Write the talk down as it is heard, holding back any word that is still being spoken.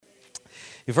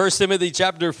In 1 Timothy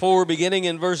chapter 4, beginning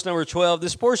in verse number 12,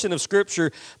 this portion of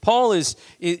Scripture, Paul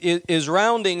is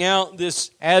rounding out this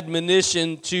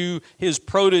admonition to his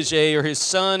protege or his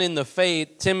son in the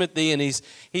faith, Timothy, and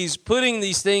he's putting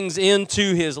these things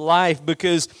into his life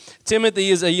because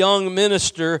Timothy is a young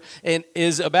minister and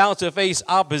is about to face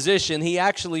opposition. He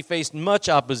actually faced much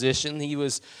opposition. He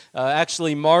was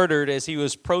actually martyred as he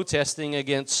was protesting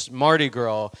against Mardi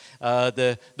Gras,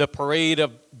 the parade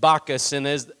of Bacchus, and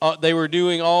as they were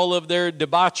doing all of their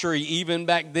debauchery even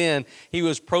back then, he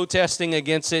was protesting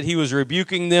against it. He was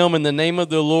rebuking them in the name of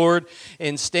the Lord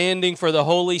and standing for the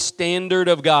holy standard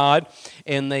of God,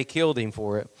 and they killed him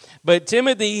for it. But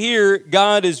Timothy here,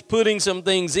 God is putting some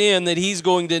things in that he's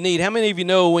going to need. How many of you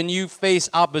know when you face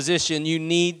opposition, you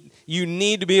need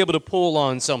to be able to pull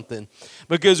on something?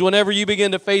 Because whenever you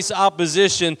begin to face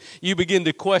opposition, you begin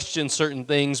to question certain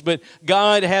things. But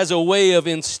God has a way of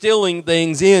instilling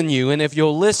things in you. And if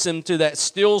you'll listen to that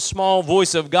still small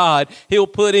voice of God, He'll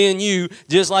put in you,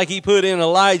 just like He put in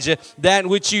Elijah, that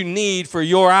which you need for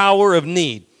your hour of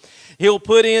need. He'll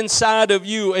put inside of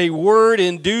you a word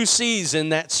in due season,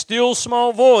 that still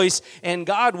small voice, and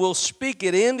God will speak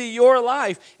it into your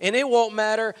life. And it won't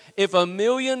matter if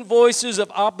 1,000,000 voices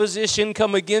of opposition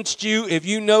come against you. If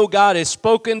you know God has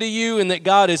spoken to you and that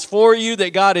God is for you,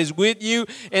 that God is with you,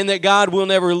 and that God will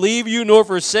never leave you nor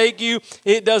forsake you,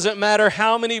 it doesn't matter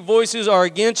how many voices are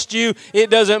against you.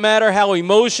 It doesn't matter how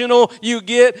emotional you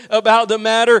get about the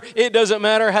matter. It doesn't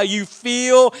matter how you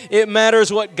feel. It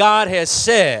matters what God has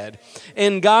said.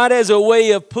 And God has a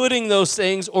way of putting those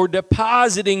things or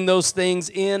depositing those things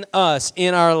in us,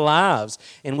 in our lives.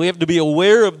 And we have to be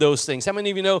aware of those things. How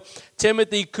many of you know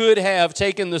Timothy could have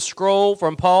taken the scroll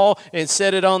from Paul and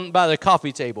set it on by the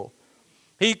coffee table?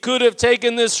 He could have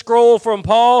taken this scroll from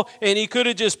Paul and he could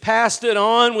have just passed it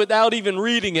on without even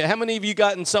reading it. How many of you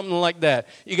gotten something like that?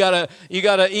 You got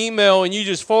an email and you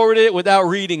just forwarded it without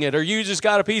reading it, or you just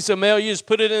got a piece of mail, you just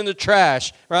put it in the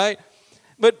trash, right?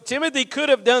 But Timothy could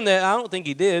have done that. I don't think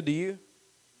he did, do you?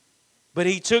 But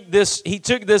he took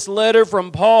this letter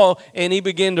from Paul and he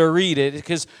began to read it,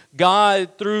 because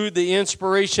God, through the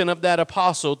inspiration of that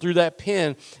apostle, through that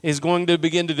pen, is going to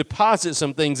begin to deposit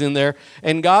some things in there.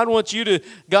 And God wants you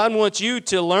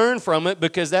to learn from it,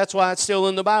 because that's why it's still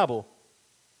in the Bible.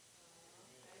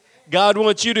 God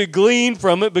wants you to glean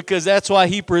from it, because that's why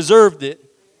He preserved it.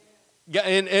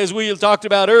 And as we talked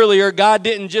about earlier, God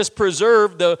didn't just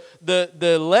preserve the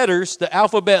letters, the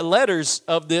alphabet letters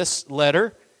of this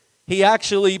letter. He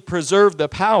actually preserved the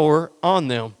power on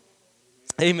them.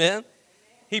 Amen.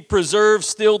 He preserved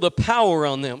still the power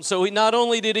on them. So not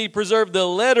only did He preserve the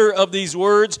letter of these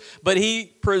words, but He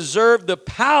preserved the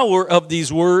power of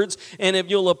these words. And if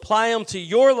you'll apply them to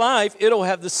your life, it'll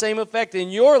have the same effect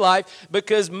in your life,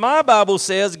 because my Bible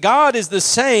says God is the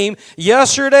same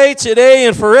yesterday, today,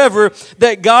 and forever,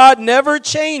 that God never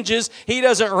changes. He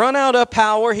doesn't run out of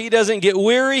power. He doesn't get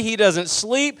weary. He doesn't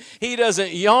sleep. He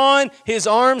doesn't yawn. His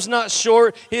arm's not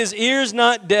short. His ear's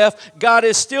not deaf. God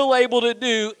is still able to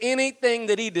do anything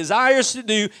that He desires to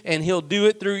do, and He'll do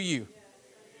it through you.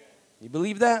 You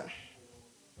believe that?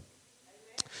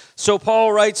 So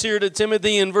Paul writes here to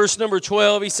Timothy in verse number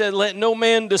 12, he said, "Let no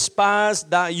man despise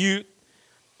thy youth,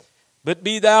 but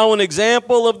be thou an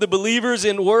example of the believers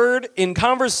in word, in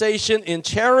conversation, in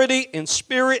charity, in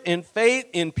spirit, in faith,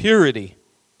 in purity.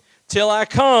 Till I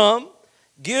come,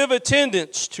 give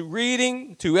attendance to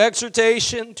reading, to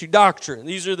exhortation, to doctrine."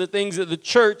 These are the things that the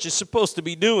church is supposed to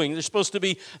be doing. They're supposed to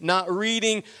be not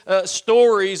reading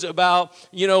stories about,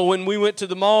 when we went to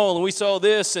the mall and we saw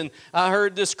this and I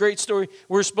heard this great story.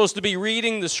 We're supposed to be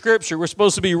reading the Scripture. We're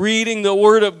supposed to be reading the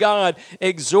Word of God,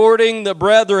 exhorting the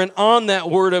brethren on that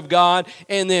Word of God,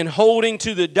 and then holding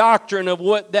to the doctrine of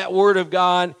what that Word of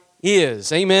God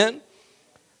is. Amen?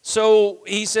 So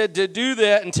he said to do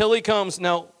that until He comes.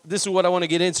 Now, this is what I want to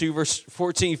get into, verse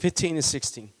 14, 15, and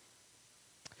 16.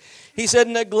 He said,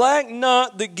 "Neglect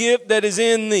not the gift that is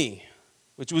in thee,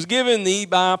 which was given thee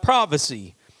by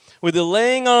prophecy, with the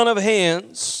laying on of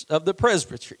hands of the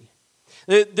presbytery."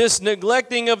 This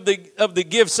neglecting of the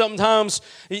gift, sometimes,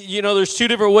 there's two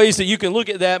different ways that you can look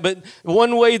at that, but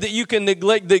one way that you can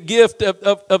neglect the gift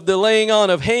of the laying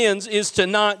on of hands is to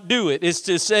not do it. Is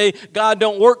to say, God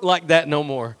don't work like that no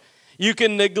more. You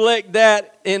can neglect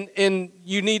that, and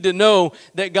you need to know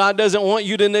that God doesn't want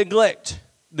you to neglect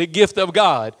the gift of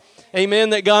God.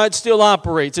 Amen, that God still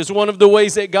operates. It's one of the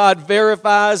ways that God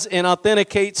verifies and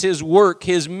authenticates His work,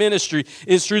 His ministry,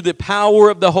 is through the power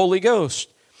of the Holy Ghost.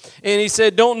 And he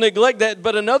said, don't neglect that.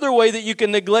 But another way that you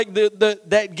can neglect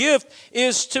that gift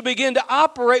is to begin to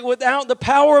operate without the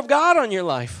power of God on your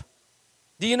life.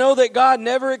 Do you know that God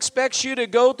never expects you to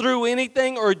go through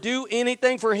anything or do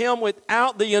anything for Him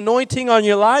without the anointing on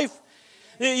your life?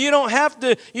 You don't have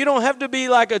to be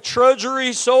like a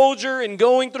drudgery soldier and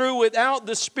going through without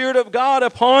the Spirit of God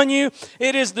upon you.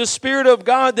 It is the Spirit of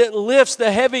God that lifts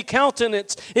the heavy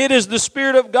countenance. It is the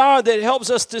Spirit of God that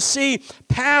helps us to see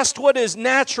past what is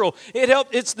natural.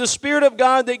 It's the Spirit of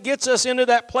God that gets us into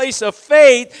that place of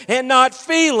faith and not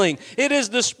feeling. It is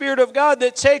the Spirit of God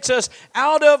that takes us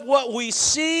out of what we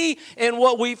see and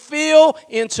what we feel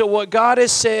into what God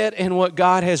has said and what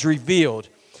God has revealed.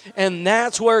 And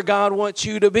that's where God wants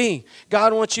you to be.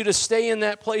 God wants you to stay in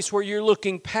that place where you're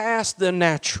looking past the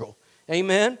natural.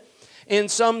 Amen? And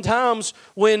sometimes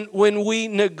when we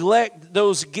neglect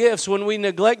those gifts, when we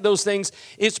neglect those things,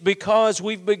 it's because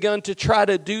we've begun to try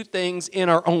to do things in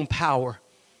our own power.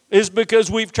 It's because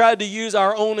we've tried to use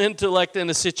our own intellect in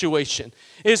a situation.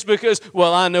 It's because,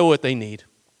 well, I know what they need.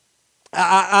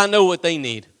 I know what they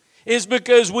need. Is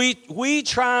because we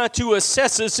try to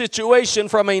assess a situation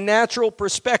from a natural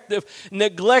perspective,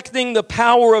 neglecting the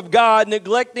power of God,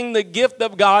 neglecting the gift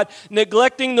of God,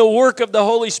 neglecting the work of the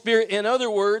Holy Spirit. In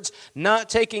other words, not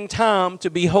taking time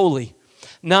to be holy.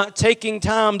 Not taking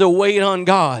time to wait on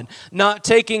God. Not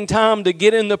taking time to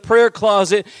get in the prayer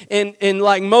closet and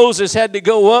like Moses had to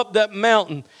go up that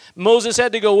mountain. Moses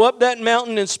had to go up that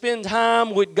mountain and spend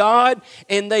time with God,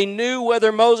 and they knew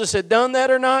whether Moses had done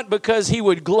that or not because he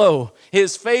would glow.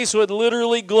 His face would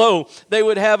literally glow. They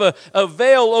would have a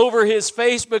veil over his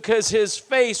face because his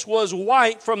face was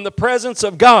white from the presence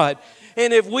of God.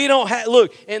 And if we don't have,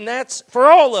 look, and that's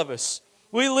for all of us.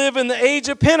 We live in the age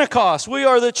of Pentecost. We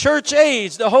are the church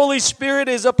age. The Holy Spirit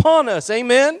is upon us.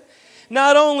 Amen?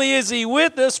 Not only is He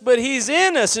with us, but He's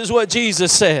in us, is what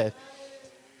Jesus said.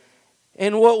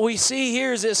 And what we see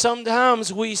here is that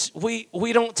sometimes we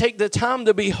don't take the time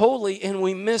to be holy and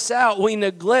we miss out. We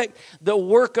neglect the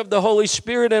work of the Holy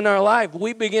Spirit in our life.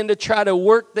 We begin to try to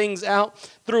work things out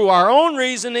through our own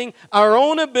reasoning, our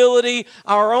own ability,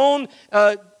 our own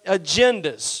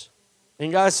agendas.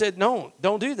 And God said, no,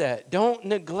 don't do that. Don't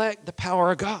neglect the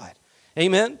power of God.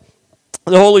 Amen?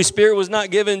 The Holy Spirit was not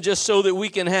given just so that we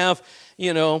can have,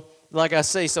 like I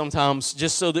say sometimes,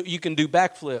 just so that you can do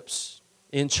backflips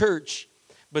in church,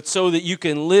 but so that you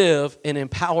can live an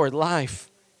empowered life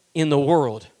in the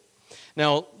world.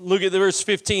 Now, look at the verse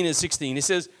 15 and 16. It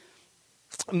says,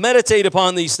 meditate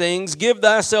upon these things, give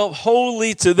thyself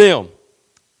wholly to them,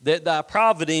 that thy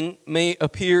profiting may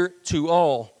appear to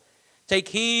all. Take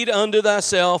heed unto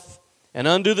thyself and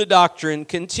unto the doctrine,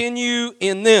 continue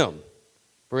in them.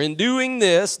 For in doing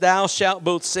this, thou shalt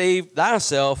both save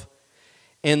thyself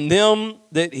and them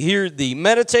that hear thee.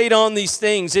 Meditate on these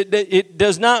things. It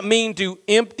does not mean to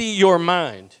empty your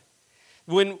mind.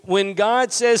 When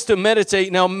God says to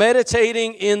meditate, now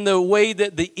meditating in the way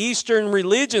that the Eastern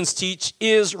religions teach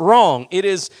is wrong. It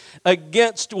is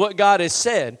against what God has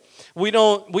said. We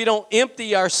don't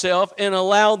empty ourselves and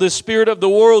allow the spirit of the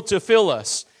world to fill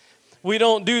us. We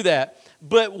don't do that.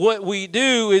 But what we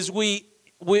do is we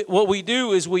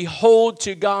hold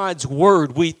to God's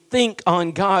word. We think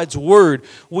on God's word.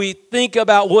 We think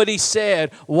about what He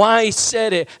said, why He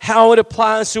said it, how it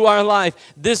applies to our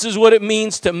life. This is what it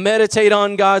means to meditate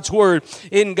on God's word.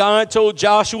 And God told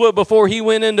Joshua before he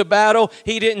went into battle,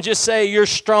 He didn't just say, you're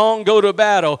strong, go to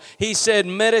battle. He said,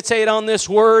 meditate on this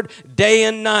word day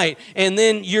and night, and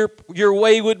then your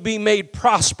way would be made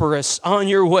prosperous on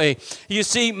your way. You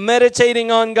see,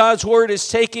 meditating on God's word is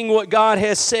taking what God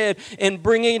has said and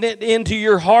bringing it into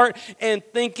your heart and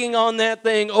thinking on that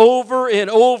thing over and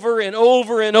over and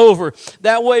over and over.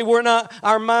 That way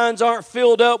our minds aren't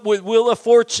filled up with Wheel of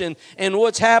Fortune and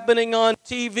what's happening on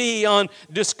TV, on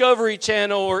Discovery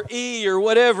Channel or E or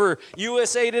whatever,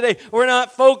 USA Today. We're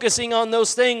not focusing on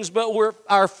those things, but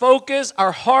our focus,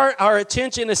 our heart, our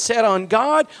attention is set on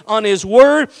God, on His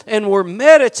Word, and we're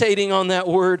meditating on that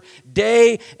Word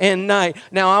day and night.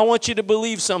 Now, I want you to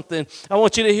believe something. I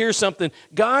want you to hear something.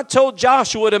 God told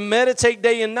Joshua to meditate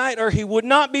day and night or he would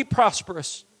not be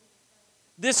prosperous.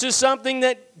 This is something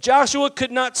that Joshua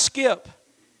could not skip.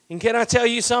 And can I tell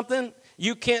you something?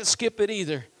 You can't skip it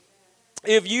either.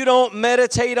 If you don't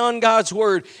meditate on God's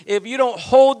word, if you don't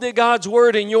hold to God's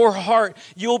word in your heart,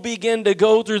 you'll begin to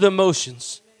go through the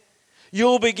motions.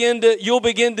 You'll begin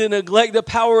to neglect the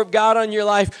power of God on your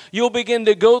life. You'll begin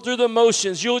to go through the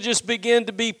motions. You'll just begin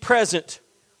to be present.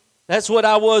 That's what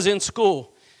I was in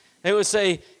school. They would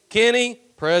say, Kenny,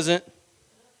 present.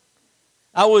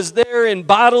 I was there in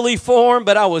bodily form,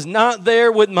 but I was not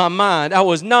there with my mind. I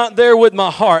was not there with my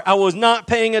heart. I was not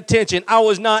paying attention. I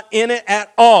was not in it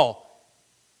at all.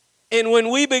 And when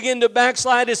we begin to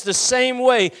backslide, it's the same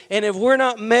way. And if we're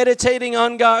not meditating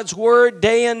on God's word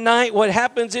day and night, what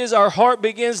happens is our heart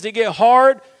begins to get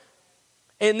hard,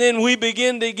 and then we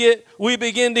begin to get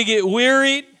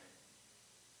wearied.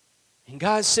 And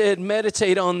God said,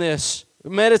 meditate on this.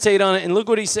 Meditate on it. And look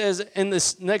what he says in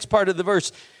this next part of the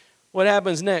verse. What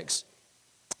happens next?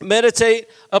 Meditate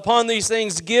upon these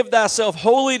things. Give thyself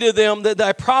wholly to them, that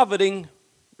thy profiting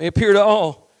may appear to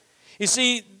all. You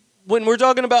see, when we're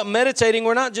talking about meditating,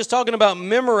 we're not just talking about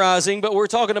memorizing, but we're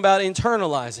talking about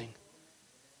internalizing.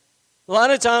 A lot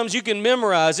of times you can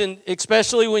memorize, and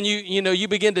especially when you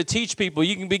begin to teach people,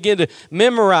 you can begin to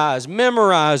memorize. But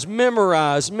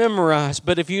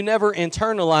if you never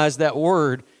internalize that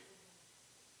word,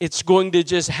 it's going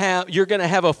to you're going to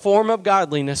have a form of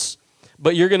godliness,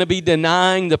 but you're going to be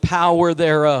denying the power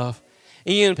thereof.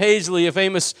 Ian Paisley, a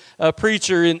famous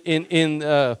preacher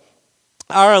in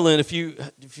Ireland a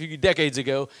few decades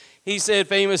ago, he said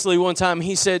famously one time,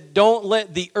 he said, don't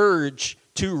let the urge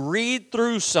to read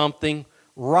through something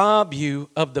rob you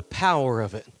of the power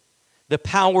of it, the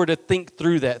power to think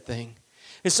through that thing.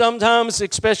 And sometimes,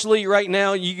 especially right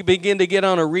now, you begin to get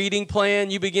on a reading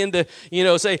plan. You begin to,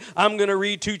 say, I'm going to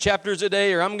read 2 chapters a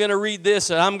day, or I'm going to read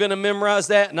this, and I'm going to memorize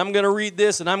that, and I'm going to read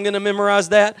this, and I'm going to memorize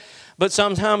that. But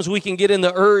sometimes we can get in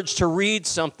the urge to read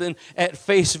something at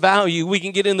face value. We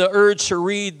can get in the urge to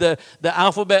read the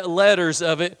alphabet letters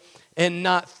of it and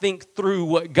not think through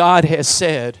what God has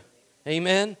said.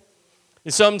 Amen?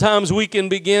 And sometimes we can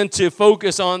begin to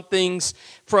focus on things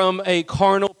from a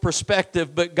carnal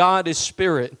perspective, but God is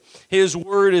spirit. His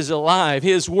word is alive.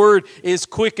 His word is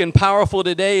quick and powerful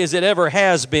today as it ever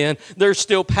has been. There's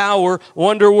still power,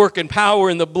 wonder-working power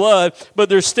in the blood, but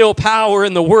there's still power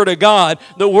in the word of God.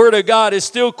 The word of God is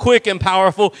still quick and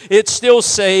powerful. It still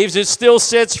saves. It still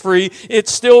sets free. It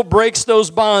still breaks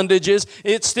those bondages.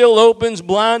 It still opens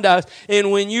blind eyes.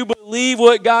 And when you believe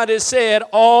what God has said,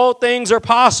 all things are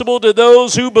possible to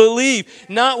those who believe.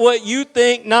 Not what you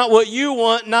think, not what you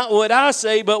want, not what I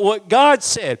say, but what God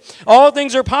said. All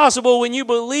things are possible when you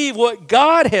believe what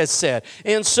God has said.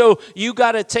 And so you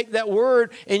got to take that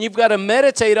word and you've got to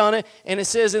meditate on it. And it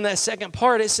says in that second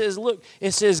part, it says, look,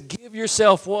 it says, give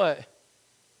yourself what?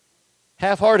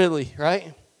 Half-heartedly,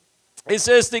 right? It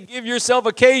says to give yourself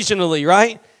occasionally,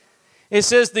 right? It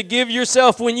says to give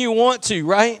yourself when you want to,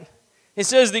 right? It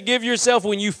says to give yourself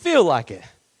when you feel like it.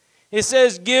 It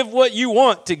says give what you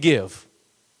want to give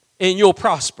and you'll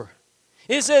prosper.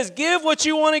 It says give what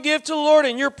you want to give to the Lord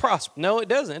and you're prosper. No, it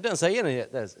doesn't. It doesn't say any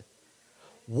of that, does it?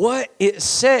 What it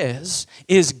says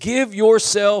is give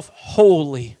yourself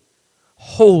wholly.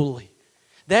 Wholly.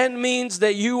 That means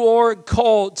that you are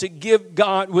called to give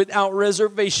God without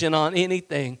reservation on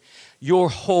anything, your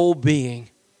whole being.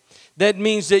 That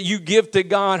means that you give to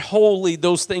God wholly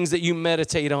those things that you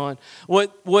meditate on.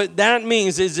 What that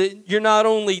means is that you're not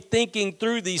only thinking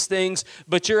through these things,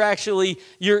 but you're actually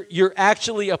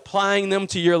applying them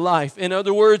to your life. In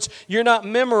other words, you're not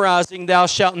memorizing thou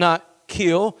shalt not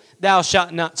kill, thou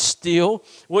shalt not steal.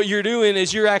 What you're doing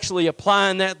is you're actually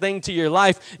applying that thing to your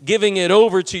life, giving it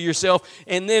over to yourself,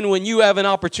 and then when you have an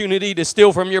opportunity to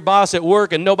steal from your boss at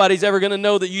work and nobody's ever going to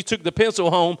know that you took the pencil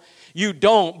home, you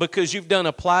don't, because you've done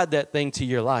applied that thing to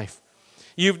your life.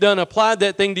 You've done applied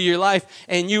that thing to your life,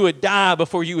 and you would die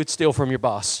before you would steal from your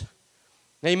boss.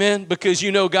 Amen? Because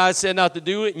you know God said not to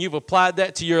do it, and you've applied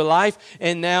that to your life,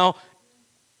 and now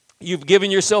you've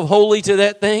given yourself wholly to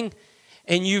that thing,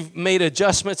 and you've made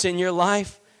adjustments in your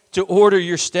life to order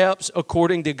your steps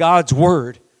according to God's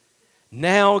word.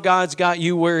 Now God's got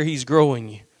you where He's growing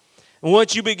you. And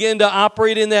once you begin to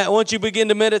operate in that, once you begin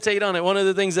to meditate on it, one of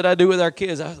the things that I do with our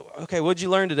kids, okay, what'd you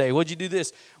learn today? What'd you do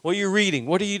this? What are you reading?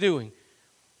 What are you doing?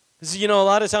 Because, a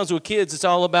lot of times with kids, it's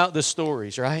all about the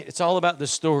stories, right? It's all about the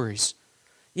stories.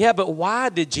 Yeah, but why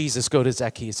did Jesus go to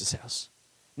Zacchaeus' house?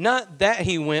 Not that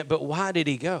he went, but why did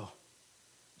he go?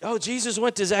 Oh, Jesus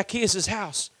went to Zacchaeus'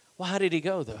 house. Why did he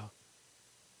go, though?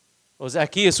 Well,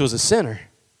 Zacchaeus was a sinner,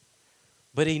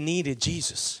 but he needed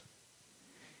Jesus.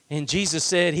 And Jesus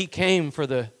said He came for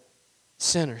the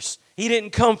sinners. He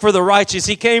didn't come for the righteous.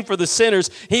 He came for the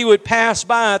sinners. He would pass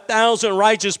by 1,000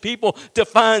 righteous people to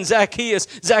find Zacchaeus.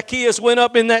 Zacchaeus went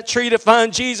up in that tree to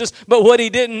find Jesus, but what he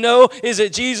didn't know is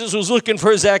that Jesus was looking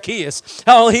for Zacchaeus.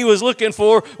 All he was looking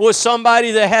for was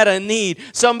somebody that had a need,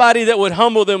 somebody that would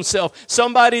humble themselves,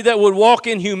 somebody that would walk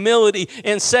in humility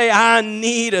and say, I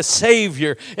need a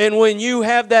Savior. And when you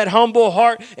have that humble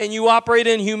heart and you operate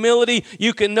in humility,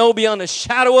 you can know beyond a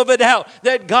shadow of a doubt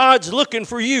that God's looking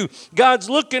for you. God's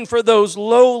looking for those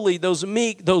lowly, those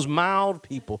meek, those mild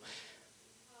people.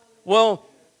 Well,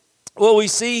 what we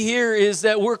see here is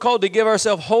that we're called to give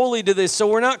ourselves wholly to this. So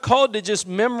we're not called to just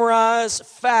memorize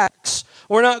facts.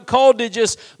 We're not called to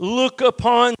just look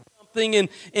upon something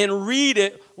and read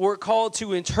it. We're called to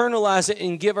internalize it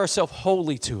and give ourselves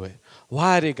wholly to it.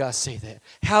 Why did God say that?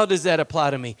 How does that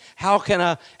apply to me? How can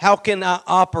I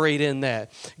operate in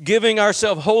that? Giving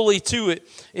ourselves wholly to it,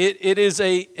 it is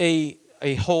a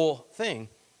whole thing.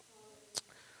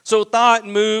 So thought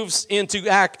moves into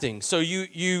acting. So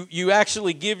you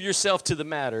actually give yourself to the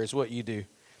matter is what you do.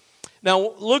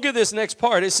 Now look at this next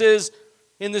part. It says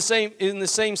in the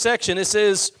same section, it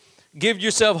says, give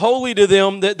yourself wholly to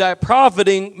them that thy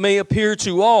profiting may appear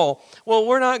to all. Well,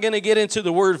 we're not going to get into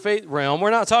the word faith realm. We're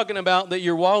not talking about that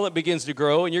your wallet begins to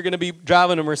grow and you're going to be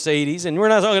driving a Mercedes. And we're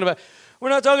not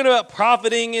talking about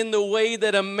profiting in the way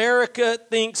that America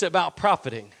thinks about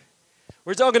profiting.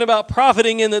 We're talking about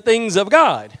profiting in the things of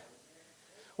God.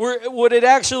 What it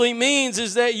actually means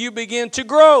is that you begin to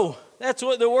grow. That's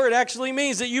what the word actually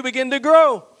means, that you begin to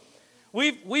grow.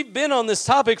 We've been on this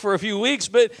topic for a few weeks,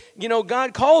 but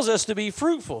God calls us to be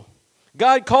fruitful.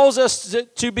 God calls us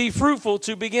to be fruitful,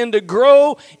 to begin to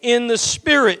grow in the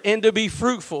Spirit and to be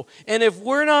fruitful. And if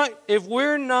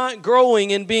we're not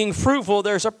growing and being fruitful,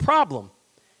 there's a problem.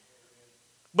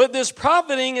 But this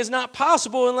profiting is not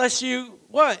possible unless you,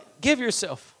 give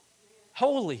yourself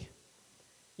wholly.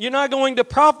 You're not going to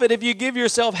profit if you give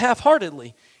yourself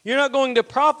half-heartedly. You're not going to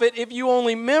profit if you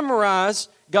only memorize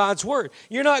God's Word.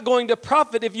 You're not going to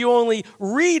profit if you only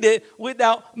read it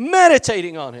without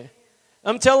meditating on it.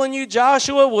 I'm telling you,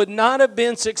 Joshua would not have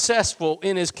been successful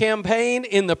in his campaign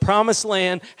in the Promised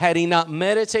Land had he not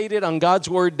meditated on God's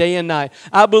Word day and night.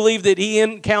 I believe that he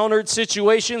encountered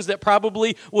situations that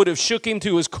probably would have shook him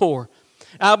to his core.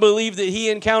 I believe that he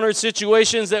encountered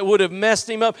situations that would have messed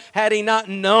him up had he not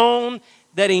known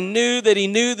that he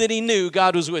knew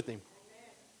God was with him.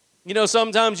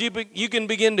 Sometimes you can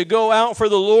begin to go out for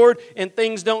the Lord and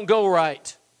things don't go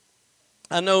right.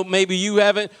 I know maybe you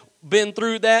haven't been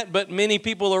through that, but many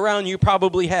people around you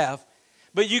probably have.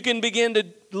 But you can begin to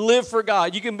live for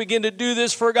God. You can begin to do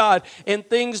this for God, and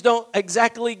things don't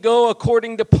exactly go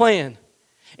according to plan.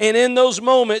 And in those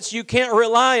moments, you can't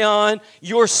rely on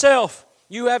yourself.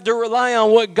 You have to rely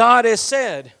on what God has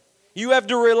said. You have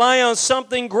to rely on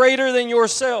something greater than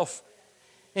yourself.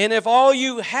 And if all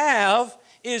you have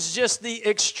is just the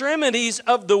extremities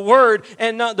of the Word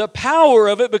and not the power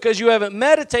of it because you haven't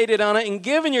meditated on it and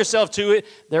given yourself to it,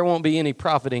 there won't be any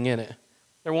profiting in it.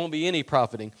 There won't be any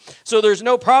profiting. So there's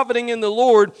no profiting in the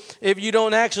Lord if you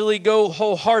don't actually go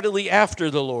wholeheartedly after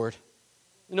the Lord.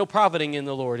 No profiting in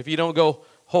the Lord if you don't go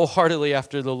wholeheartedly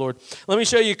after the Lord. Let me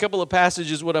show you a couple of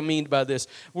passages what I mean by this.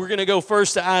 We're going to go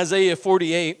first to Isaiah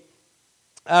 48.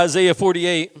 Isaiah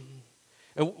 48.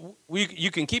 And you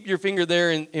can keep your finger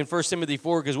there in 1 Timothy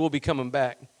 4 because we'll be coming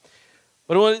back.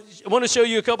 But I want to show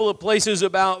you a couple of places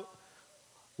about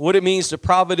what it means to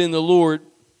profit in the Lord.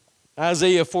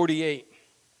 Isaiah 48.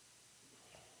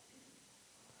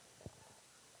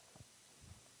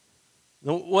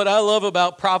 What I love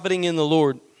about profiting in the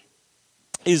Lord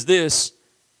is this.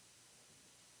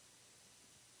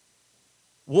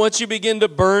 Once you begin to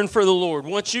burn for the Lord,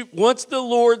 once the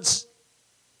Lord's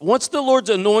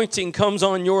anointing comes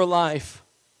on your life,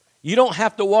 you don't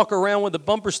have to walk around with a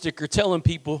bumper sticker telling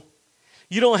people.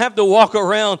 You don't have to walk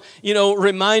around,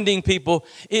 reminding people.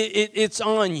 It's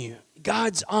on you.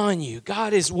 God's on you.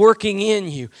 God is working in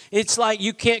you. It's like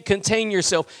you can't contain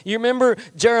yourself. You remember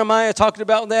Jeremiah talked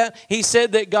about that? He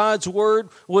said that God's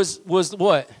word was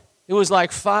what? It was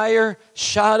like fire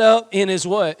shot up in his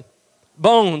what?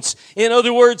 Bones. In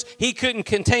other words, he couldn't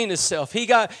contain himself. He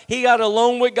got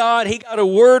alone with God. He got a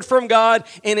word from God,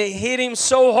 and it hit him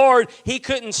so hard he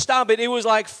couldn't stop it. It was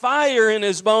like fire in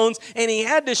his bones, and he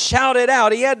had to shout it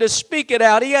out. He had to speak it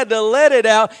out. He had to let it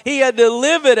out. He had to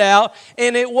live it out.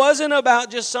 And it wasn't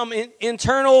about just some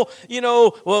internal,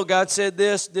 God said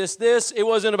this. It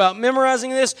wasn't about memorizing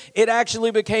this. It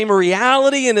actually became a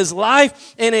reality in his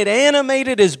life, and it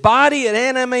animated his body. It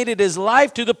animated his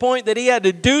life to the point that he had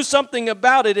to do something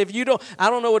about it. I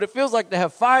don't know what it feels like to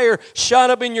have fire shot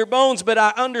up in your bones, but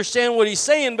I understand what he's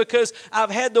saying because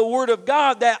I've had the Word of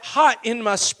God that hot in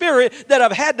my spirit that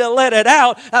I've had to let it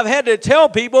out. I've had to tell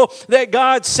people that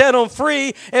God set them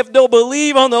free if they'll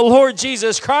believe on the Lord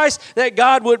Jesus Christ, that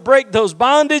God would break those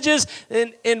bondages.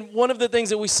 And one of the things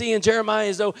that we see in Jeremiah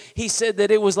is, though, he said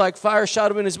that it was like fire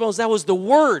shot up in his bones. That was the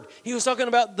Word. He was talking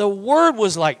about the Word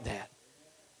was like that.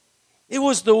 It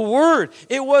was the Word.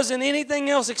 It wasn't anything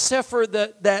else except for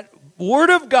that Word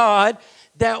of God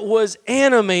that was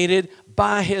animated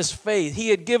by his faith. He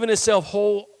had given himself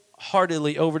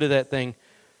wholeheartedly over to that thing.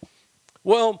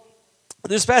 Well,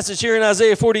 This passage here in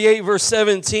Isaiah 48, verse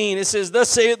 17, it says, "Thus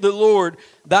saith the Lord,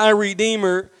 thy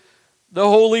Redeemer, the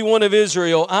Holy One of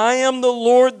Israel, I am the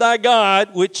Lord thy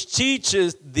God, which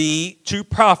teacheth thee to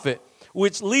profit,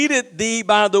 which leadeth thee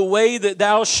by the way that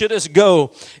thou shouldest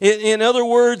go." In other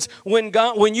words,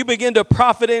 when you begin to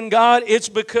profit in God, it's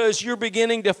because you're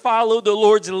beginning to follow the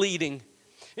Lord's leading.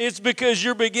 It's because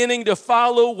you're beginning to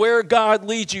follow where God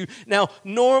leads you. Now,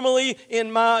 normally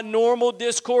in my normal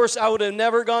discourse, I would have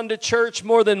never gone to church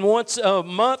more than once a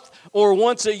month or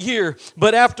once a year.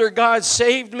 But after God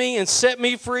saved me and set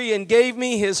me free and gave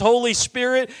me His Holy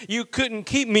Spirit, you couldn't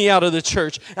keep me out of the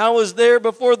church. I was there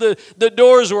before the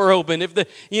doors were open.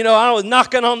 I was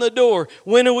knocking on the door.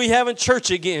 When are we having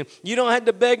church again? You don't have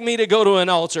to beg me to go to an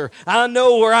altar. I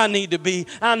know where I need to be.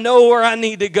 I know where I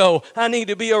need to go. I need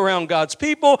to be around God's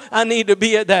people. I need to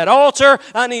be at that altar.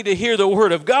 I need to hear the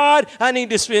Word of God. I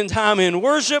need to spend time in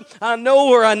worship. I know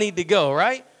where I need to go,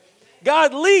 right?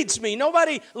 God leads me.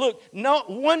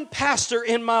 Not one pastor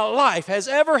in my life has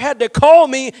ever had to call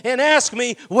me and ask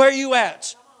me, "Where are you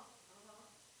at?"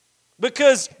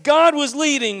 Because God was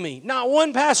leading me. Not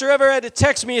one pastor ever had to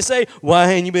text me and say, "Why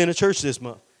haven't you been to church this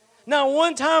month?" Not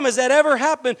one time has that ever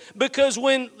happened, because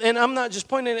and I'm not just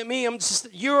pointing at me,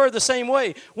 you are the same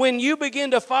way. When you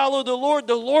begin to follow the Lord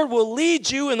will lead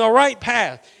you in the right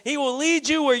path. He will lead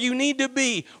you where you need to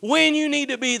be, when you need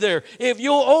to be there. If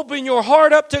you'll open your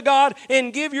heart up to God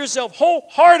and give yourself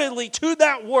wholeheartedly to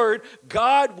that Word,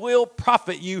 God will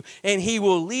profit you, and He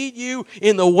will lead you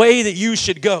in the way that you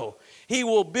should go. He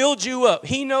will build you up.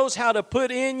 He knows how to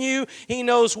put in you. He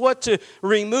knows what to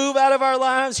remove out of our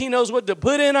lives. He knows what to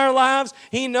put in our lives.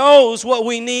 He knows what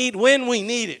we need when we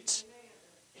need it.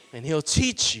 And He'll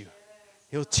teach you.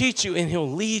 He'll teach you, and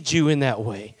He'll lead you in that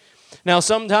way. Now,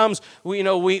 sometimes we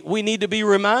need to be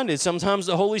reminded. Sometimes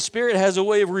the Holy Spirit has a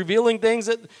way of revealing things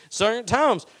at certain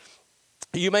times.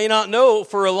 You may not know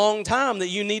for a long time that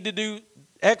you need to do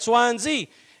X, Y, and Z.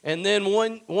 And then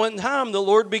one time the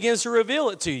Lord begins to reveal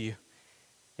it to you.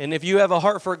 And if you have a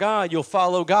heart for God, you'll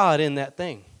follow God in that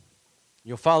thing.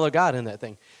 You'll follow God in that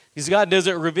thing. Because God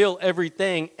doesn't reveal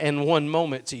everything in one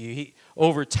moment to you.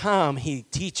 Over time, He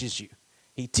teaches you.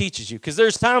 He teaches you. Because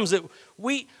there's times that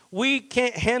we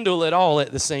can't handle it all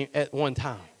at one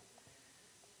time.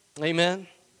 Amen?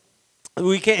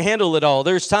 We can't handle it all.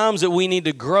 There's times that we need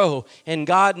to grow. And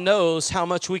God knows how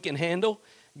much we can handle.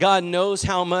 God knows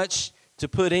how much to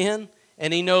put in.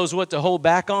 And He knows what to hold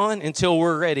back on until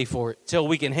we're ready for it, till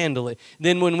we can handle it.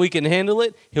 Then when we can handle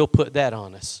it, He'll put that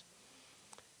on us.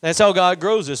 That's how God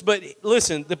grows us. But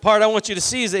listen, the part I want you to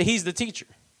see is that He's the teacher.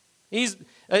 And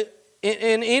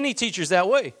any teacher's that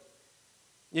way.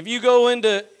 If you go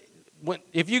into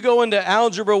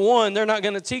Algebra 1, they're not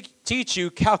going to teach you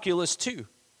Calculus 2.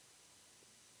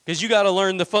 Because you got to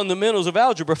learn the fundamentals of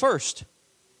algebra first.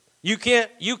 You can't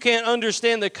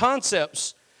understand the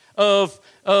concepts of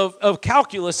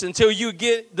calculus until you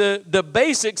get the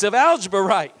basics of algebra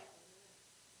right.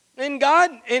 And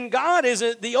God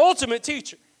isn't the ultimate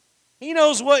teacher. He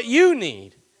knows what you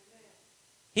need.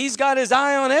 He's got His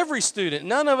eye on every student.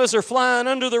 None of us are flying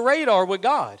under the radar with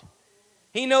God.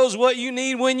 He knows what you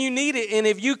need when you need it. And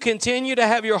if you continue to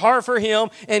have your heart for Him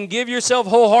and give yourself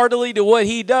wholeheartedly to what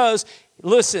He does,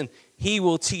 listen, He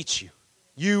will teach you.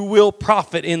 You will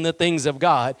profit in the things of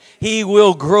God. He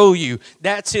will grow you.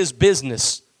 That's His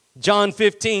business. John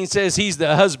 15 says He's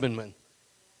the husbandman.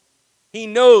 He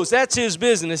knows that's His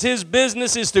business. His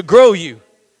business is to grow you.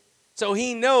 So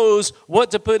He knows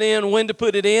what to put in, when to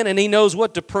put it in, and He knows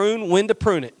what to prune, when to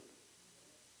prune it.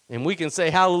 And we can say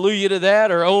hallelujah to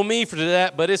that or oh me for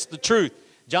that, but it's the truth.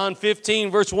 John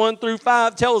 15 verse 1 through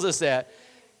 5 tells us that.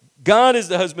 God is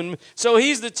the husbandman. So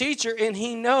He's the teacher, and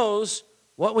He knows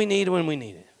what we need when we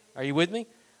need it. Are you with me?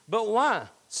 But why?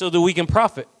 So that we can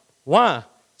profit. Why?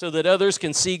 So that others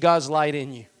can see God's light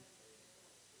in you.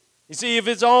 You see, if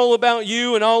it's all about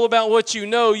you and all about what you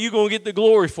know, you're going to get the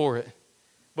glory for it.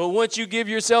 But once you give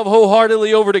yourself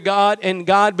wholeheartedly over to God and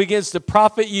God begins to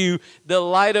profit you, the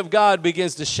light of God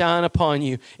begins to shine upon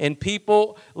you. And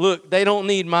people, look, they don't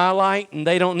need my light and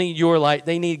they don't need your light.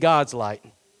 They need God's light.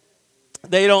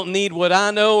 They don't need what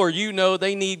I know or you know.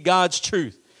 They need God's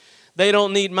truth. They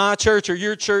don't need my church or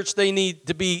your church. They need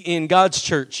to be in God's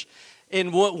church.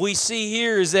 And what we see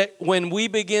here is that when we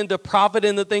begin to profit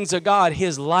in the things of God,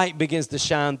 His light begins to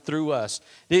shine through us.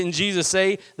 Didn't Jesus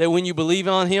say that when you believe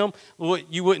on Him,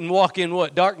 you wouldn't walk in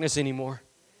darkness anymore?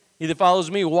 He that follows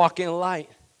me, walk in light.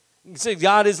 He said,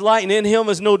 God is light, and in him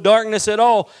is no darkness at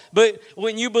all. But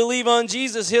when you believe on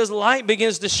Jesus, his light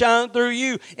begins to shine through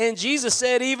you. And Jesus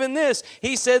said even this.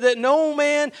 He said that no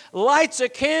man lights a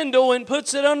candle and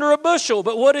puts it under a bushel.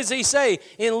 But what does he say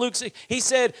in Luke 6? He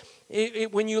said,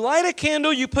 when you light a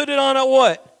candle, you put it on a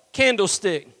what?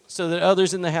 Candlestick, so that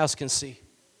others in the house can see.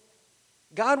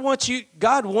 God wants you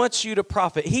to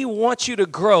profit. He wants you to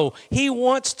grow. He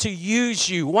wants to use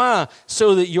you. Why?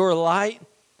 So that your light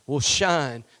will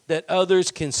shine, that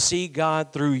others can see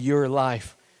God through your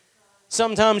life.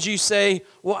 Sometimes you say,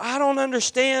 well, I don't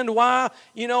understand why,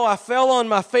 I fell on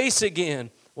my face again.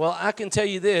 Well, I can tell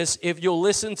you this, if you'll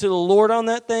listen to the Lord on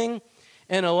that thing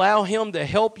and allow him to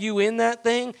help you in that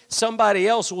thing, somebody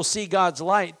else will see God's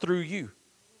light through you.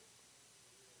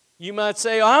 You might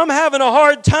say, I'm having a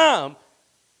hard time,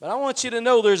 but I want you to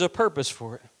know there's a purpose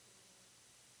for it.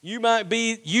 You might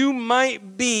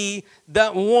be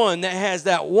that one that has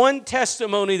that one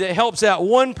testimony that helps that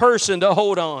one person to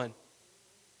hold on.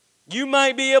 You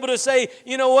might be able to say,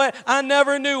 you know what, I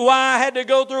never knew why I had to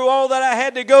go through all that I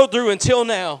had to go through until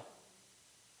now.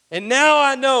 And now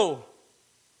I know.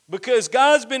 Because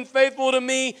God's been faithful to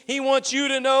me, he wants you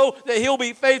to know that he'll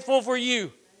be faithful for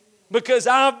you. Because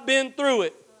I've been through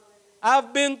it.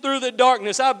 I've been through the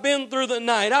darkness. I've been through the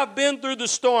night. I've been through the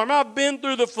storm. I've been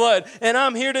through the flood. And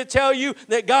I'm here to tell you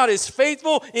that God is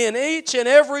faithful in each and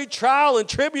every trial and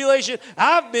tribulation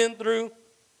I've been through.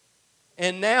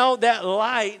 And now that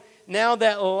light,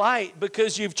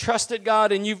 because you've trusted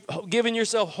God and you've given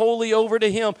yourself wholly over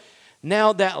to him,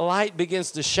 now that light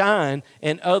begins to shine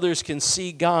and others can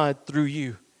see God through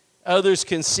you. Others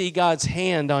can see God's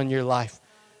hand on your life.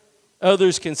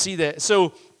 Others can see that.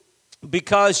 So,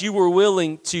 because you were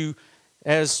willing to,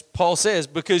 as Paul says,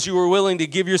 because you were willing to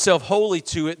give yourself wholly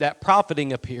to it, that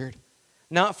profiting appeared.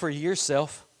 Not for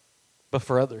yourself, but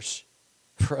for others.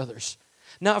 For others.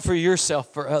 Not for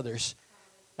yourself, for others.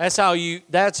 That's how you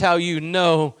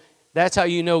know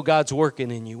God's working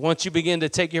in you. Once you begin to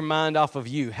take your mind off of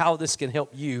you, how this can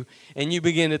help you, and you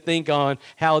begin to think on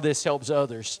how this helps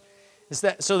others.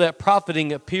 So that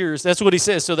profiting appears. That's what he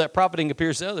says, so that profiting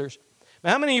appears to others.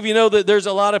 How many of you know that there's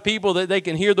a lot of people that they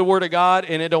can hear the word of God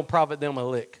and it don't profit them a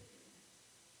lick?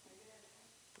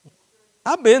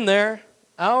 I've been there.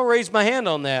 I'll raise my hand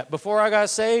on that. Before I got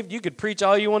saved, you could preach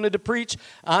all you wanted to preach.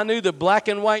 I knew the black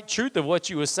and white truth of what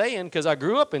you were saying because I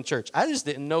grew up in church. I just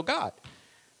didn't know God.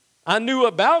 I knew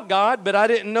about God, but I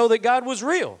didn't know that God was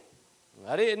real.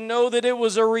 I didn't know that it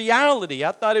was a reality.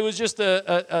 I thought it was just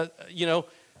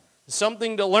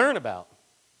something to learn about.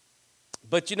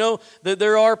 But that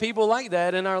there are people like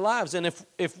that in our lives. And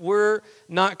if we're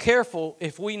not careful,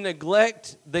 if we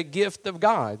neglect the gift of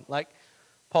God, like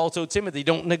Paul told Timothy,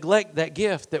 don't neglect that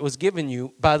gift that was given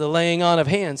you by the laying on of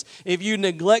hands. If you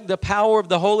neglect the power of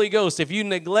the Holy Ghost, if you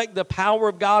neglect the power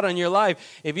of God on your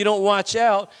life, if you don't watch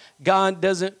out, God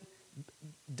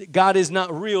is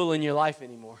not real in your life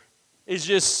anymore. It's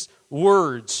just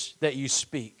words that you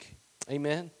speak.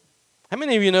 Amen? How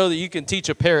many of you know that you can teach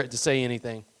a parrot to say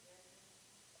anything?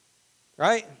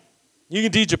 Right? You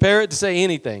can teach a parrot to say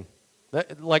anything.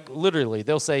 Like literally,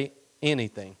 they'll say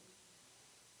anything.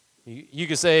 You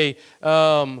can say,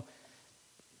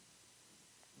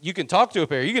 you can talk to a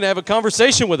parrot. You can have a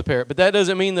conversation with a parrot, but that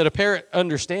doesn't mean that a parrot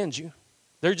understands you.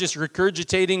 They're just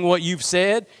regurgitating what you've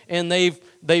said, and they've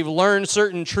learned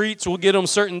certain treats will get them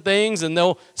certain things, and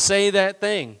they'll say that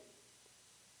thing.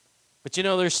 But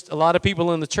there's a lot of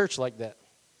people in the church like that.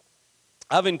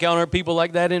 I've encountered people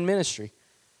like that in ministry.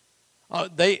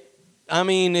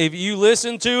 If you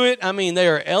listen to it, they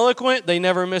are eloquent. They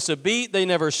never miss a beat. They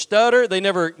never stutter. They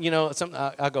never,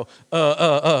 I go,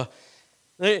 and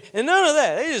none of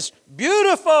that. They're just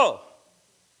beautiful.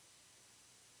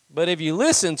 But if you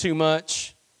listen too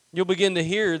much, you'll begin to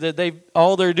hear that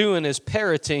all they're doing is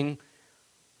parroting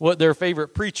what their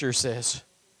favorite preacher says.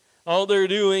 All they're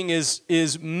doing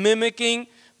is mimicking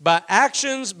by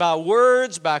actions, by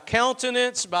words, by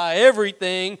countenance, by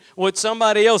everything, what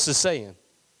somebody else is saying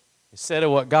instead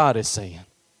of what God is saying.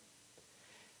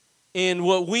 And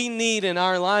what we need in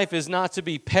our life is not to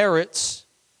be parrots,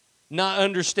 not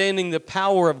understanding the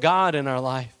power of God in our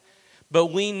life,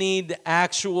 but we need the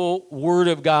actual Word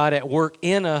of God at work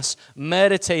in us,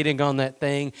 meditating on that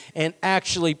thing and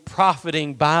actually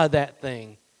profiting by that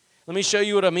thing. Let me show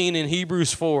you what I mean in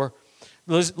Hebrews 4.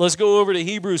 Let's go over to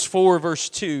Hebrews 4, verse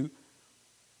 2,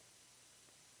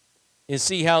 and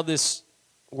see how this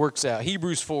works out.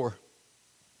 Hebrews 4.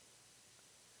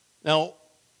 Now,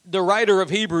 the writer of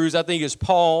Hebrews, I think, is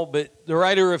Paul, but the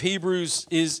writer of Hebrews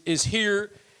is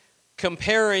here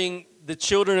comparing the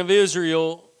children of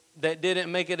Israel that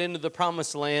didn't make it into the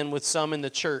promised land with some in the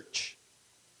church.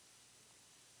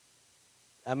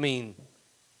 I mean,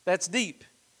 that's deep.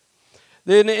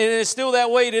 And it's still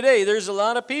that way today. There's a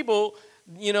lot of people,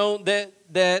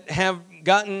 that have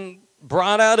gotten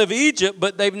brought out of Egypt,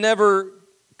 but they've never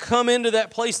come into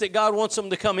that place that God wants them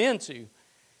to come into.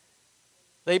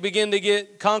 They begin to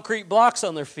get concrete blocks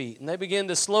on their feet, and they begin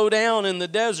to slow down in the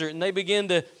desert, and they begin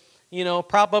to,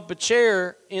 prop up a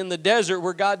chair in the desert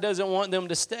where God doesn't want them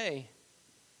to stay.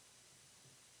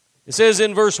 It says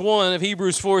in verse 1 of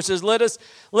Hebrews 4, it says, Let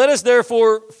us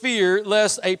therefore fear,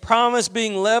 lest a promise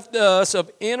being left us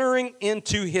of entering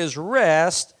into his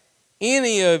rest,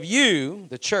 any of you,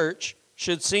 the church,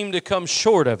 should seem to come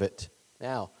short of it.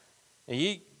 Now,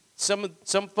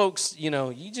 some folks,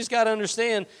 you just got to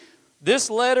understand, this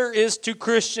letter is to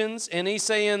Christians, and he's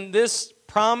saying this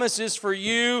promise is for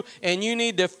you, and you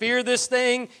need to fear this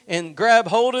thing and grab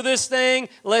hold of this thing,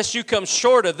 lest you come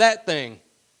short of that thing.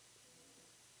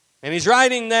 And he's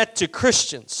writing that to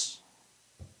Christians.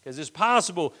 Because it's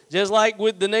possible, just like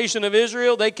with the nation of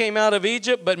Israel, they came out of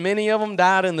Egypt, but many of them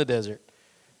died in the desert.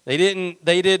 They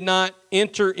did not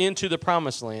enter into the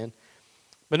promised land.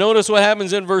 But notice what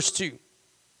happens in verse 2.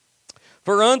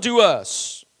 For unto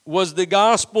us was the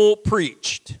gospel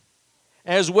preached,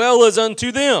 as well as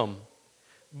unto them.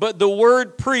 But the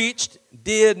word preached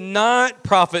did not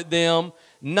profit them,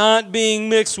 not being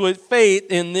mixed with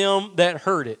faith in them that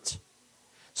heard it.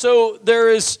 So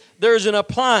there's an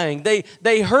applying.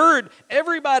 They heard,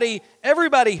 everybody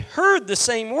heard the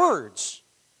same words.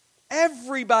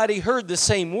 Everybody heard the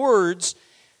same words,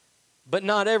 but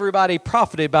not everybody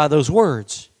profited by those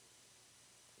words.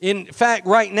 In fact,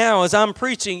 right now, as I'm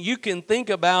preaching, you can think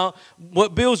about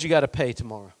what bills you got to pay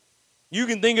tomorrow. You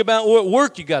can think about what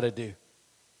work you got to do.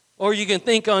 Or you can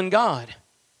think on God.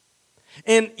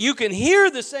 And you can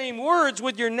hear the same words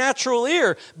with your natural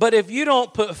ear, but if you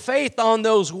don't put faith on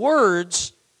those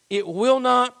words, it will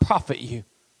not profit you.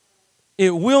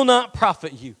 It will not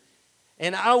profit you.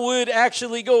 And I would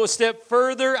actually go a step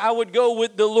further. I would go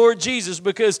with the Lord Jesus,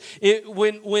 because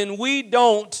when we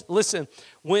don't, listen,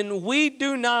 when we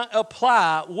do not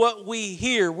apply what we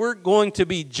hear, we're going to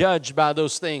be judged by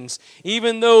those things.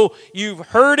 Even though you've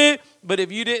heard it, but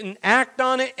if you didn't act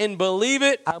on it and believe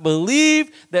it, I believe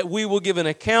that we will give an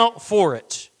account for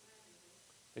it.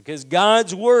 Because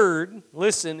God's word,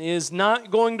 listen, is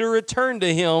not going to return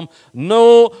to him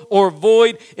null or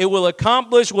void. It will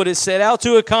accomplish what it set out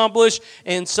to accomplish.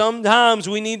 And sometimes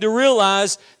we need to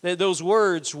realize that those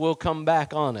words will come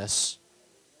back on us.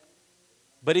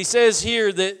 But he says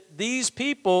here that these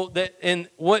people, and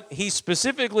what he's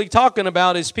specifically talking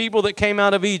about is people that came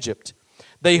out of Egypt.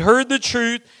 They heard the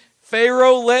truth.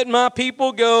 Pharaoh let my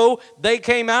people go. They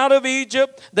came out of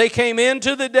Egypt. They came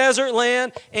into the desert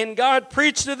land, and God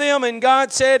preached to them, and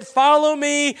God said, follow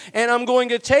me, and I'm going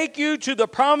to take you to the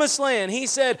promised land. He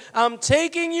said, I'm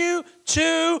taking you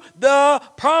to the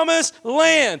promised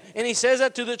land. And he says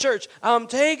that to the church. I'm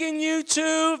taking you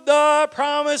to the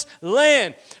promised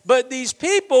land. But these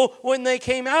people, when they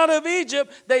came out of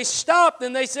Egypt, they stopped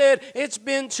and they said, it's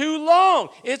been too long.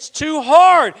 It's too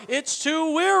hard. It's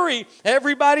too weary.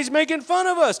 Everybody's making fun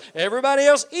of us. Everybody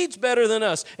else eats better than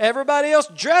us. Everybody else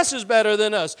dresses better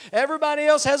than us. Everybody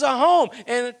else has a home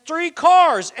and 3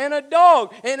 cars and a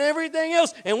dog and everything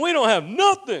else. And we don't have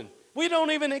nothing. We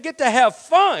don't even get to have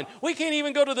fun. We can't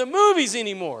even go to the movies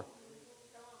anymore.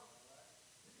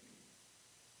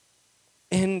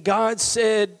 And God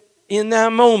said, in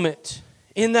that moment,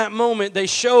 they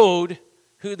showed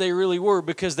who they really were,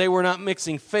 because they were not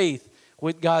mixing faith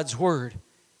with God's word.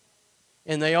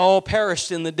 And they all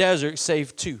perished in the desert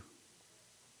save 2.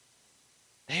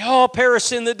 They all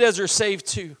perished in the desert save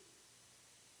 2.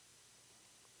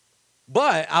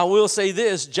 But I will say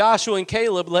this, Joshua and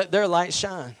Caleb let their light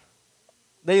shine.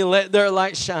 They let their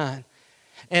light shine.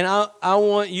 And I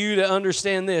want you to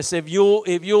understand this. If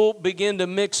you'll begin to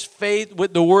mix faith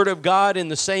with the Word of God in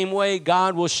the same way,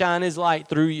 God will shine His light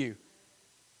through you.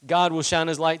 God will shine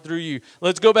His light through you.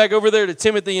 Let's go back over there to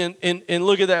Timothy and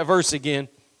look at that verse again.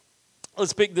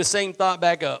 Let's pick the same thought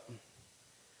back up.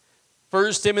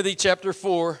 1 Timothy chapter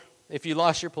 4, if you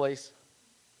lost your place.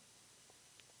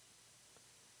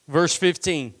 Verse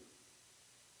 15.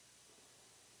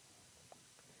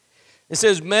 It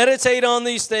says, meditate on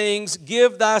these things,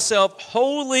 give thyself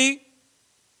wholly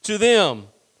to them,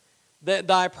 that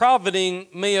thy profiting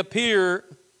may appear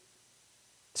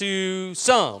to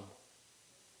some.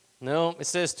 No, it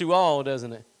says to all,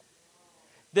 doesn't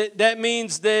it? That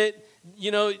means that,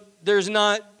 there's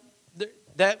not,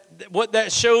 what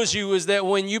that shows you is that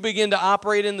when you begin to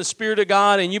operate in the Spirit of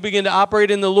God and you begin to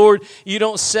operate in the Lord, you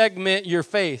don't segment your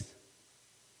faith.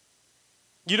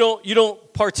 You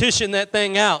don't partition that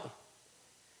thing out.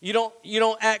 You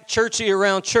don't act churchy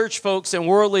around church folks and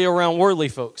worldly around worldly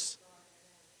folks.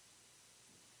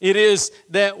 It is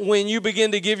that when you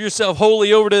begin to give yourself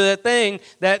wholly over to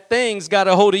that thing's got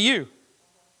a hold of you.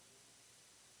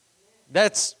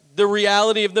 That's the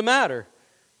reality of the matter.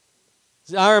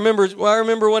 I remember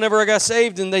whenever I got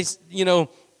saved, and they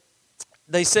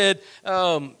said,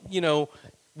 when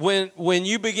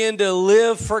you begin to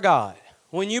live for God,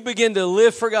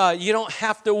 you don't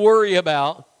have to worry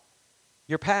about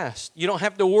your past. You don't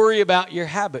have to worry about your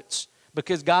habits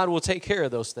because God will take care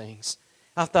of those things.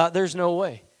 I thought, there's no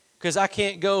way, because I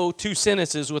can't go 2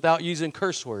 sentences without using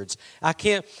curse words. I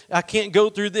can't go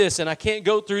through this and I can't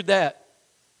go through that.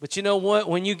 But you know what?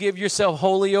 When you give yourself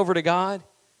wholly over to God,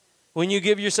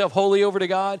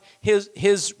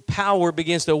 His power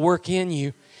begins to work in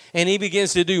you. And He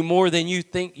begins to do more than you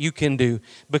think you can do,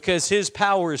 because His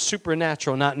power is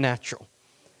supernatural, not natural.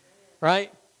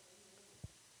 Right?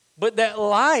 But that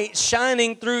light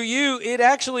shining through you, it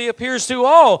actually appears to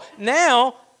all.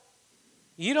 Now,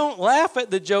 you don't laugh at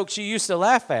the jokes you used to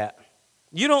laugh at.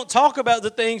 You don't talk about the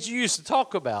things you used to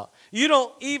talk about. You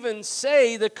don't even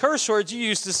say the curse words you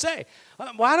used to say.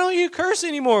 Why don't you curse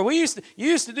anymore? You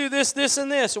used to do this, this,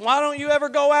 and this. Why don't you ever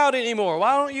go out anymore?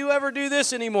 Why don't you ever do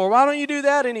this anymore? Why don't you do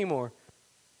that anymore?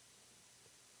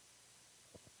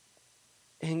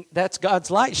 And that's God's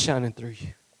light shining through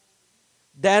you.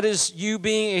 That is you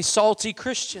being a salty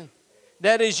Christian.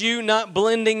 That is you not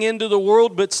blending into the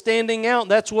world but standing out.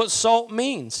 That's what salt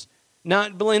means.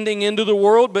 Not blending into the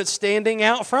world but standing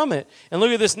out from it. And look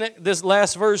at this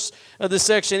last verse of the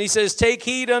section. He says, "Take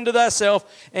heed unto thyself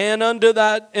and unto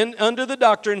the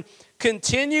doctrine.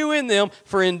 Continue in them,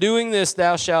 for in doing this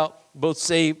thou shalt both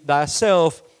save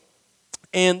thyself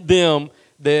and them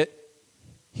that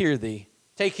hear thee."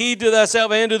 Take heed to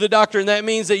thyself and to the doctrine. That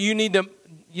means that you need to,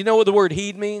 you know what the word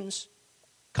heed means?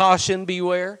 Caution,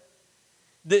 beware.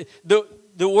 The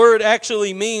word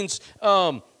actually means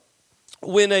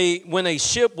when a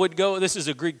ship would go, this is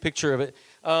a Greek picture of it,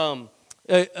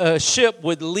 a ship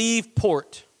would leave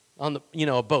port on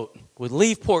a boat would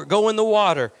leave port, go in the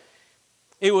water.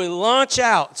 It would launch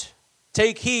out.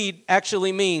 Take heed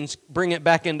actually means bring it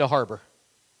back into harbor.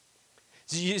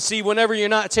 You see, whenever you're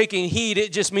not taking heed,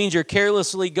 it just means you're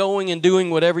carelessly going and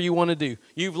doing whatever you want to do.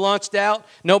 You've launched out.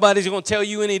 Nobody's going to tell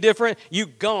you any different. You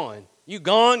gone. You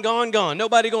gone.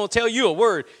 Nobody's going to tell you a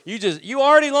word. You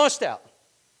already launched out.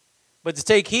 But to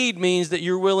take heed means that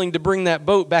you're willing to bring that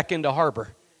boat back into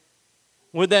harbor.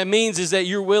 What that means is that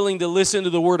you're willing to listen to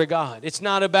the Word of God. It's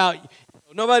not about,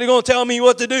 nobody's going to tell me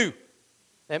what to do.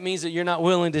 That means that you're not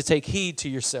willing to take heed to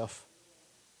yourself.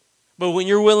 But when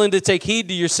you're willing to take heed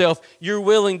to yourself, you're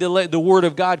willing to let the Word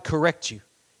of God correct you.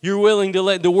 You're willing to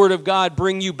let the Word of God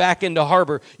bring you back into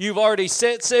harbor. You've already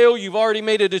set sail. You've already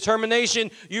made a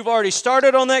determination. You've already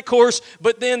started on that course.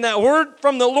 But then that word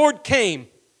from the Lord came,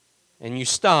 and you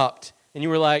stopped. And you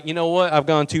were like, you know what? I've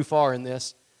gone too far in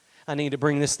this. I need to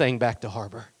bring this thing back to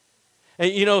harbor.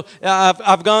 And,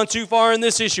 I've gone too far in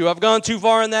this issue. I've gone too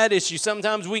far in that issue.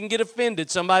 Sometimes we can get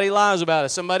offended. Somebody lies about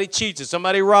us. Somebody cheats us.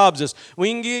 Somebody robs us.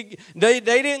 They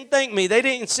didn't thank me. They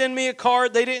didn't send me a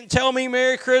card. They didn't tell me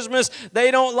Merry Christmas.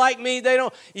 They don't like me.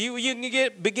 You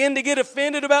can begin to get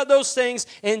offended about those things.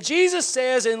 And Jesus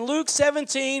says in Luke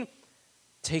 17,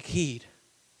 take heed.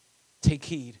 Take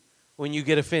heed. When you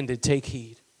get offended, take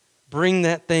heed. Bring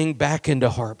that thing back into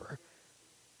harbor.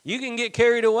 You can get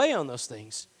carried away on those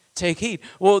things. Take heed.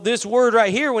 Well, this word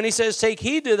right here, when he says take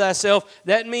heed to thyself,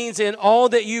 that means in all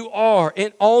that you are,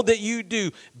 in all that you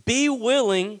do, be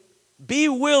willing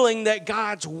that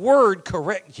God's word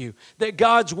correct you, that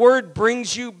God's word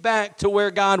brings you back to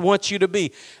where God wants you to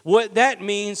be. What that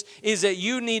means is that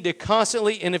you need to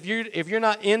constantly, and if you're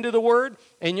not into the word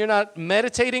and you're not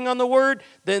meditating on the word,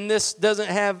 then this doesn't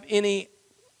have any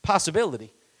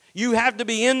possibility. You have to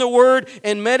be in the Word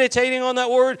and meditating on that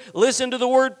Word. Listen to the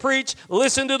Word preached.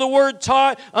 Listen to the Word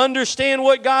taught. Understand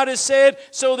what God has said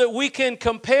so that we can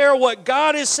compare what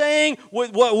God is saying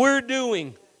with what we're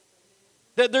doing.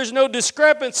 That there's no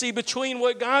discrepancy between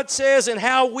what God says and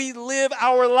how we live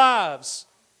our lives.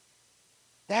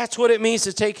 That's what it means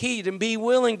to take heed and be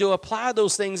willing to apply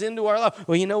those things into our life.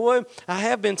 Well, you know what? I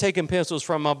have been taking pencils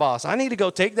from my boss. I need to go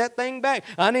take that thing back.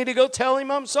 I need to go tell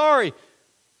him I'm sorry.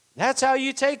 That's how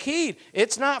you take heed.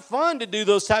 It's not fun to do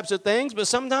those types of things, but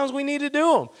sometimes we need to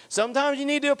do them. Sometimes you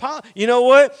need to apologize. You know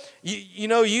what?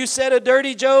 You said a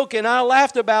dirty joke, and I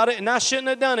laughed about it, and I shouldn't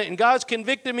have done it, and God's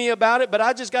convicted me about it, but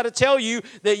I just got to tell you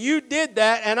that you did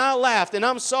that, and I laughed, and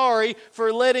I'm sorry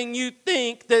for letting you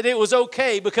think that it was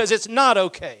okay, because it's not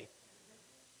okay.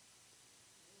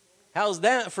 How's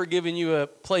that for giving you a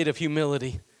plate of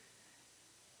humility?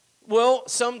 Well,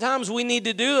 sometimes we need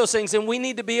to do those things, and we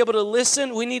need to be able to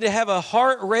listen. We need to have a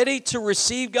heart ready to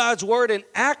receive God's word and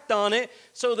act on it,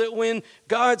 so that when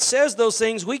God says those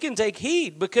things, we can take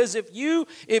heed. Because if you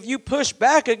push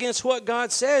back against what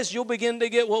God says, you'll begin to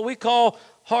get what we call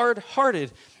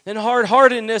hard-hearted. And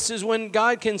hard-heartedness is when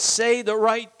God can say the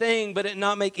right thing, but it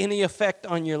not make any effect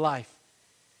on your life.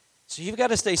 So you've got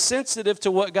to stay sensitive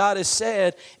to what God has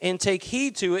said and take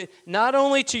heed to it, not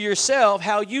only to yourself,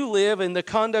 how you live and the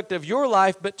conduct of your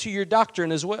life, but to your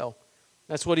doctrine as well.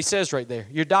 That's what he says right there.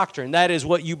 Your doctrine, that is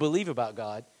what you believe about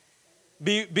God.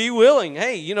 Be willing.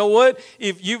 Hey, you know what?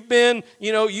 If you've been,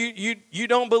 you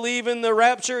don't believe in the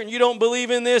rapture, and you don't believe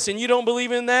in this, and you don't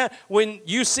believe in that, when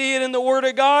you see it in the Word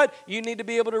of God, you need to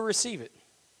be able to receive it.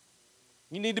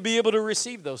 You need to be able to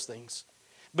receive those things.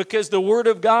 Because the Word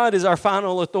of God is our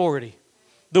final authority.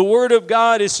 The Word of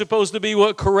God is supposed to be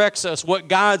what corrects us, what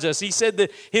guides us. He said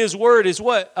that His Word is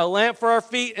what? A lamp for our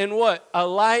feet and what? A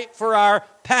light for our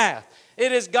path.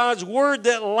 It is God's Word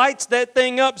that lights that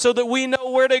thing up so that we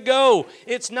know where to go.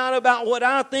 It's not about what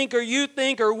I think or you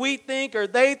think or we think or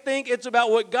they think. It's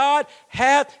about what God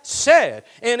hath said.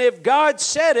 And if God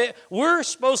said it, we're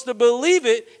supposed to believe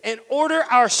it and order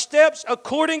our steps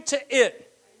according to it.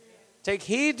 Take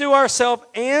heed to ourselves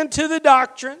and to the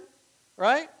doctrine,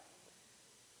 right?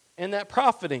 And that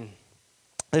profiting.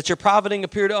 That your profiting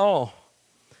appear to all.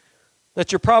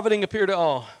 That your profiting appear to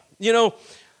all. You know,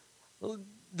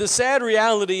 the sad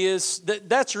reality is that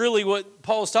that's really what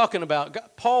Paul's talking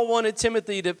about. Paul wanted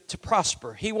Timothy to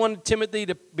prosper. He wanted Timothy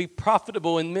to be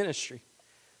profitable in ministry.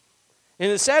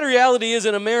 And the sad reality is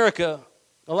in America,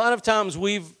 a lot of times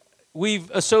we've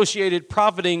associated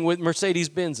profiting with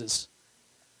Mercedes-Benzes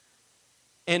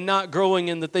and not growing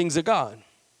in the things of God.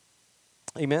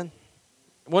 Amen.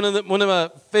 One of my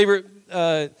favorite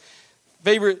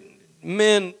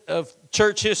men of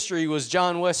church history was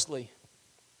John Wesley.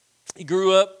 He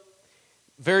grew up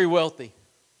very wealthy,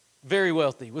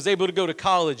 was able to go to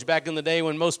college back in the day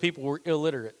when most people were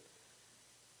illiterate.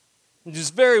 He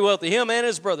was very wealthy, him and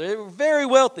his brother. They were very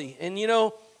wealthy, and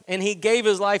he gave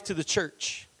his life to the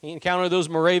church. He encountered those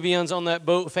Moravians on that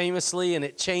boat famously, and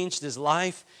it changed his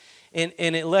life. And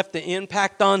it left an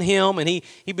impact on him, and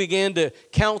he began to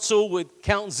counsel with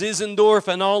Count Zinzendorf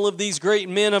and all of these great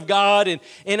men of God.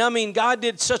 And I mean, God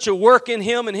did such a work in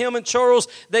him and Charles,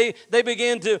 they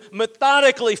began to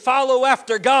methodically follow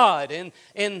after God.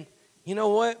 And you know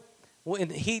what? When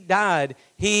he died,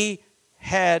 he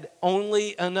had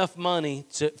only enough money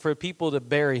for people to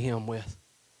bury him with.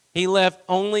 He left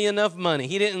only enough money.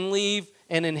 He didn't leave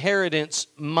an inheritance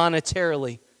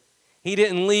monetarily. He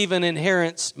didn't leave an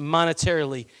inheritance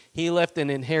monetarily. He left an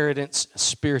inheritance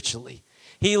spiritually.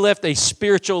 He left a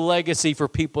spiritual legacy for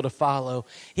people to follow.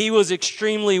 He was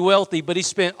extremely wealthy, but he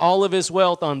spent all of his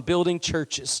wealth on building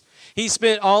churches. He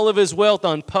spent all of his wealth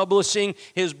on publishing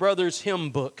his brother's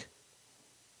hymn book.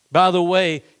 By the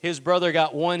way, his brother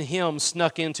got one hymn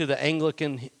snuck into the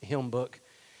Anglican hymn book.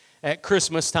 At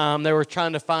Christmas time, they were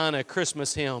trying to find a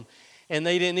Christmas hymn. And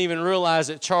they didn't even realize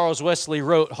that Charles Wesley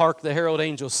wrote, "Hark the Herald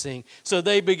Angels Sing." So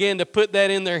they began to put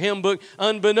that in their hymn book.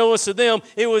 Unbeknownst to them,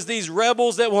 it was these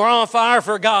rebels that were on fire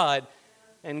for God.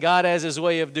 And God has His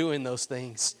way of doing those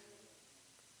things.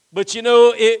 But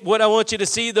what I want you to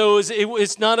see, though, is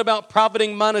it's not about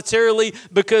profiting monetarily,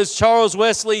 because Charles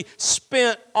Wesley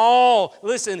spent all.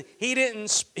 Listen, he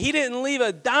didn't leave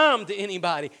a dime to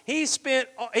anybody. He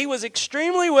was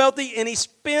extremely wealthy, and he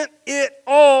spent it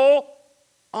all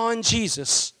on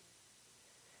Jesus.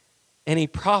 And he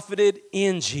profited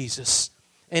in Jesus.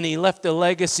 And he left a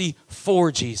legacy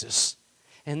for Jesus.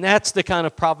 And that's the kind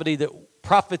of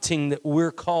profiting that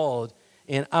we're called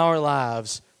in our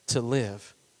lives to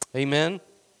live. Amen.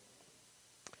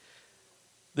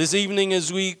 This evening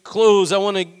as we close, I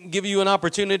want to give you an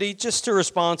opportunity just to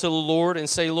respond to the Lord and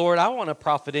say, "Lord, I want to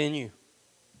profit in you.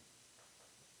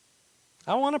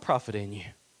 I want to profit in you.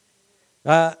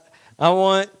 I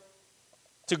want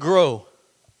to grow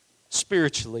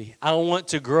spiritually. I want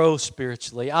to grow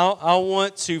spiritually. I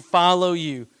want to follow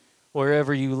you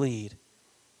wherever you lead."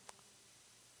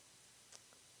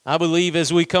 I believe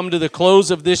as we come to the close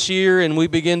of this year and we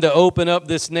begin to open up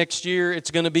this next year,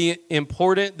 it's going to be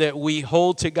important that we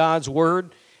hold to God's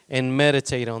word and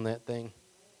meditate on that thing.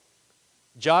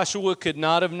 Joshua could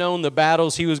not have known the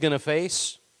battles he was going to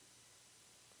face.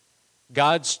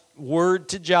 God's word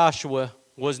to Joshua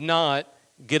was not,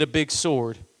 "Get a big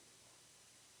sword."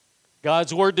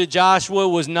 God's word to Joshua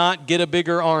was not, "Get a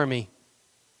bigger army."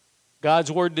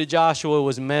 God's word to Joshua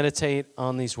was, "Meditate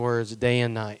on these words day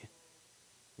and night,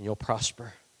 and you'll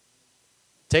prosper."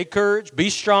 Take courage, be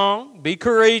strong, be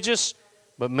courageous,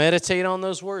 But meditate on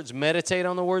those words. Meditate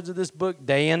on the words of this book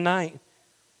day and night.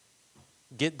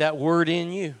 Get that word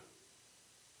in you.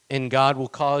 And God will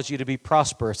cause you to be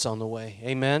prosperous on the way.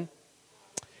 Amen.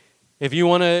 If you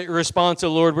want to respond to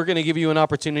the Lord, we're going to give you an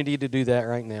opportunity to do that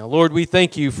right now. Lord, we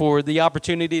thank you for the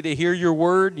opportunity to hear your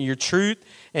word and your truth.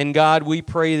 And God, we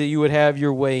pray that you would have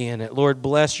your way in it. Lord,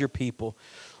 bless your people.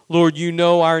 Lord, you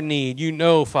know our need. You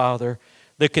know, Father,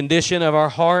 the condition of our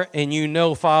heart. And you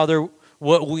know, Father,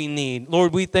 what we need.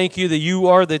 Lord, we thank you that you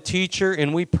are the teacher.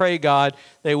 And we pray, God,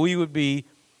 that we would be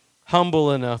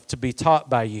humble enough to be taught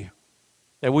by you.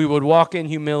 That we would walk in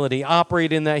humility,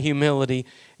 operate in that humility,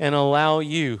 and allow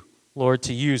you, Lord,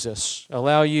 to use us.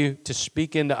 Allow you to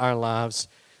speak into our lives,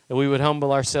 that we would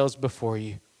humble ourselves before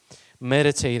you,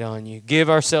 meditate on you, give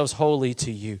ourselves wholly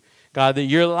to you. God, that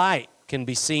your light can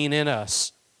be seen in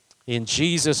us. In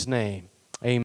Jesus' name,